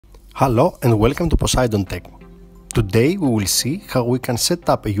Hello and welcome to Poseidon Tech. Today we will see how we can set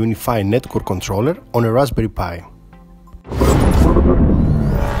up a Unifi network controller on a Raspberry Pi.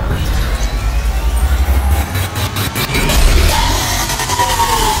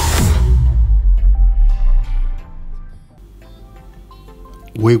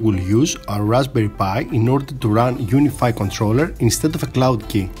 We will use our Raspberry Pi in order to run Unifi Controller instead of a cloud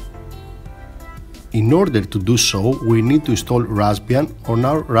key. In order to do so, we need to install Raspbian on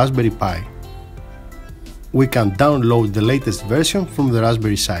our Raspberry Pi. We can download the latest version from the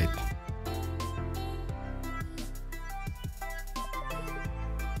Raspberry site.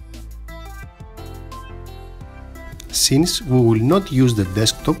 Since we will not use the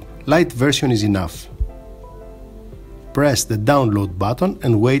desktop, light version is enough. Press the download button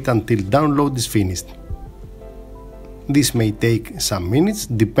and wait until download is finished. This may take some minutes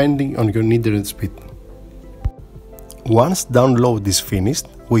depending on your internet speed. Once download is finished,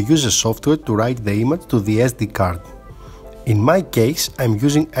 we use a software to write the image to the SD card. In my case, I'm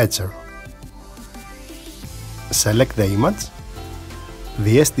using Etcher. Select the image,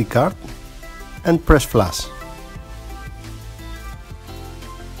 the SD card and press flash.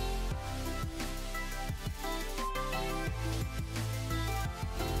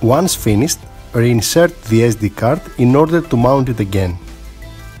 Once finished, reinsert the SD card in order to mount it again.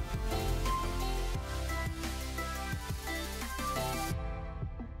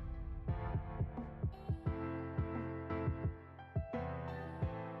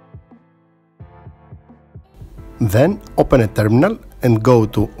 Then open a terminal and go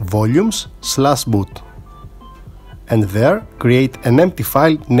to volumes/boot, and there create an empty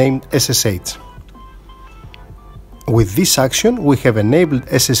file named SSH. With this action, we have enabled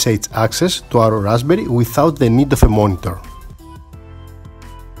SSH access to our Raspberry without the need of a monitor.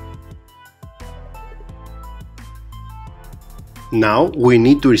 Now we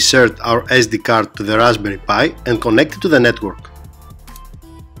need to insert our SD card to the Raspberry Pi and connect it to the network.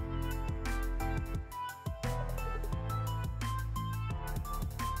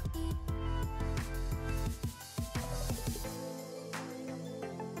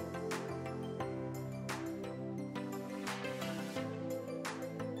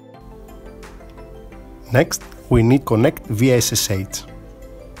 Next, we need to connect via SSH.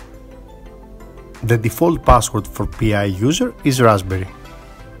 The default password for Pi user is Raspberry.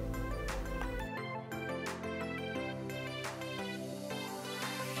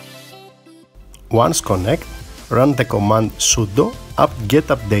 Once connect, run the command sudo apt-get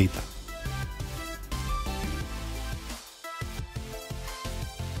update.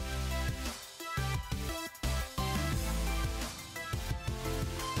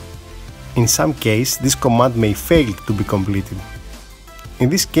 In some case, this command may fail to be completed. In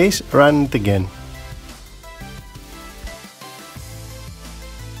this case, run it again.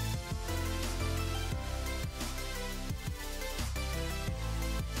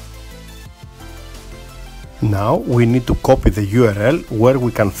 Now we need to copy the URL where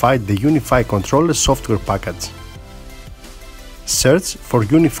we can find the Unifi Controller software package. Search for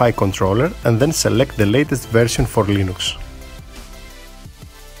Unifi Controller and then select the latest version for Linux.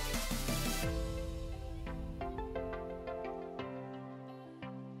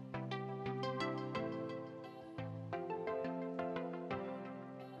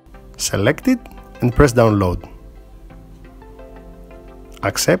 Select it and press download.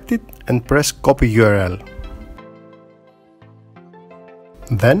 Accept it and press copy URL.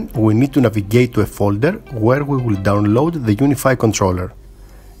 Then we need to navigate to a folder where we will download the Unifi controller.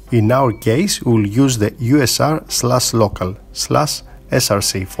 In our case, we will use the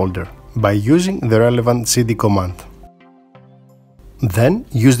usr/local/src folder by using the relevant cd command. Then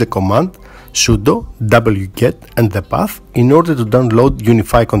use the command sudo wget and the path in order to download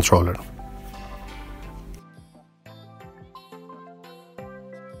Unifi controller.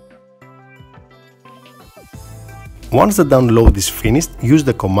 Once the download is finished, use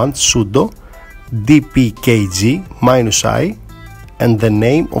the command sudo dpkg-i and the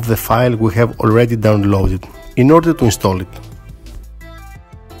name of the file we have already downloaded in order to install it.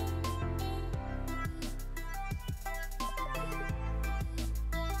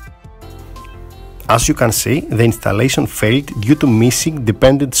 As you can see, the installation failed due to missing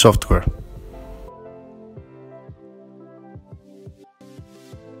dependent software.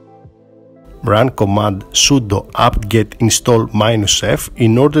 Run command sudo apt-get install -f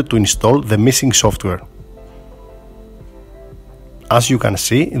in order to install the missing software. As you can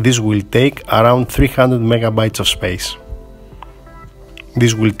see, this will take around 300 MB of space.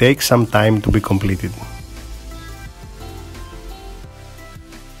 This will take some time to be completed.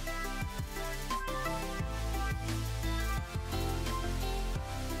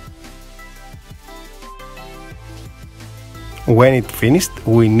 When it's finished,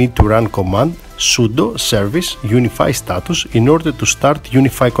 we need to run command sudo service Unifi status in order to start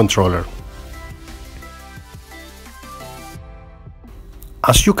Unifi Controller.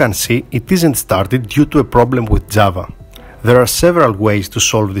 As you can see, it isn't started due to a problem with Java. There are several ways to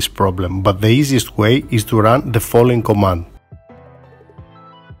solve this problem, but the easiest way is to run the following command: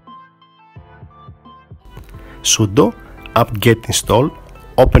 sudo apt-get install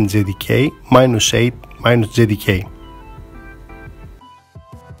openjdk -8 -jdk.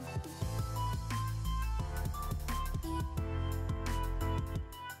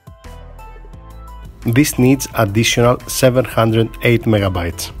 This needs additional 708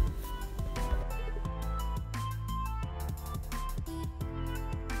 megabytes.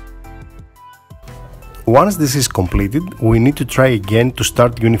 Once this is completed, we need to try again to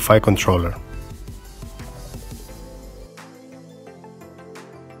start Unifi Controller.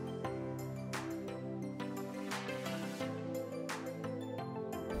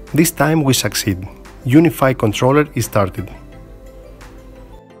 This time we succeed. Unifi Controller is started.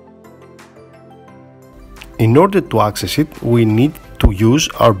 In order to access it, we need to use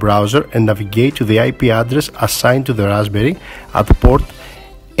our browser and navigate to the IP address assigned to the Raspberry at port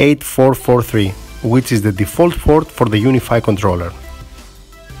 8443, which is the default port for the Unifi Controller.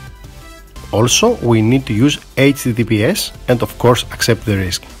 Also, we need to use HTTPS and of course accept the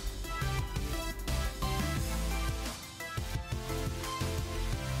risk.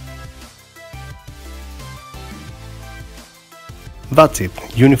 That's it,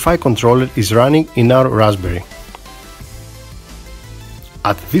 Unifi Controller is running in our Raspberry.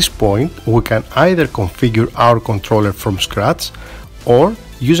 At this point, we can either configure our controller from scratch or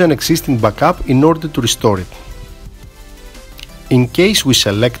use an existing backup in order to restore it. In case we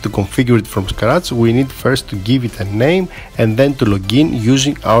select to configure it from scratch, we need first to give it a name and then to log in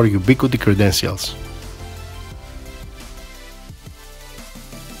using our Ubiquiti credentials.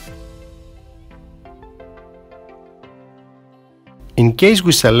 In case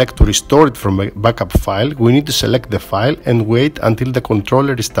we select to restore it from a backup file, we need to select the file and wait until the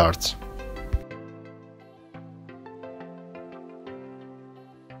controller restarts.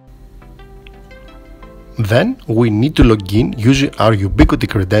 Then we need to log in using our Ubiquiti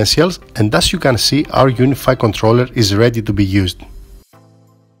credentials, and as you can see, our Unifi Controller is ready to be used.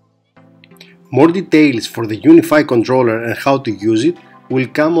 More details for the Unifi Controller and how to use it will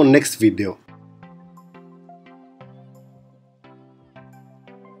come on next video.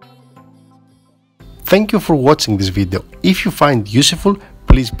 Thank you for watching this video. If you find it useful,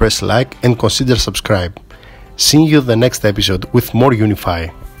 please press like and consider subscribe. See you in the next episode with more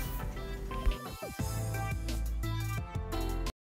Unifi.